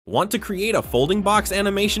Want to create a folding box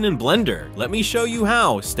animation in Blender? Let me show you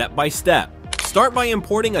how, step by step. Start by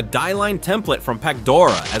importing a die line template from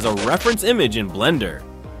Pacdora as a reference image in Blender.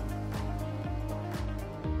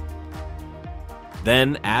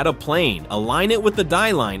 Then add a plane, align it with the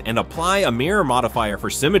die line, and apply a mirror modifier for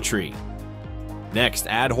symmetry. Next,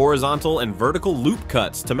 add horizontal and vertical loop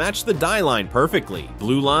cuts to match the die line perfectly.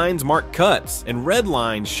 Blue lines mark cuts, and red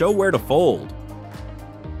lines show where to fold.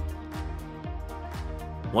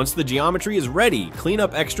 Once the geometry is ready, clean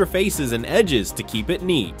up extra faces and edges to keep it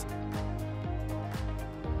neat.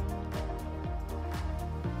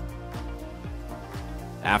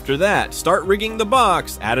 After that, start rigging the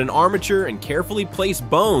box, add an armature, and carefully place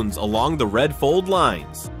bones along the red fold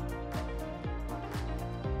lines.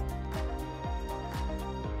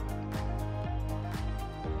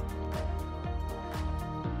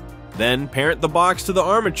 Then, parent the box to the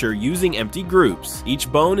armature using empty groups.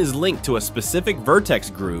 Each bone is linked to a specific vertex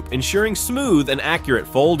group, ensuring smooth and accurate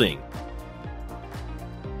folding.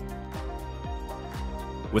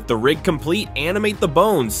 With the rig complete, animate the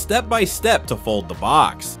bones step by step to fold the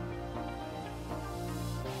box.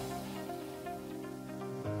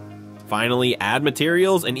 Finally, add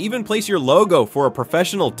materials and even place your logo for a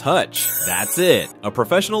professional touch. That's it, a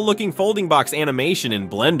professional looking folding box animation in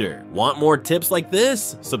Blender. Want more tips like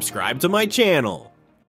this? Subscribe to my channel.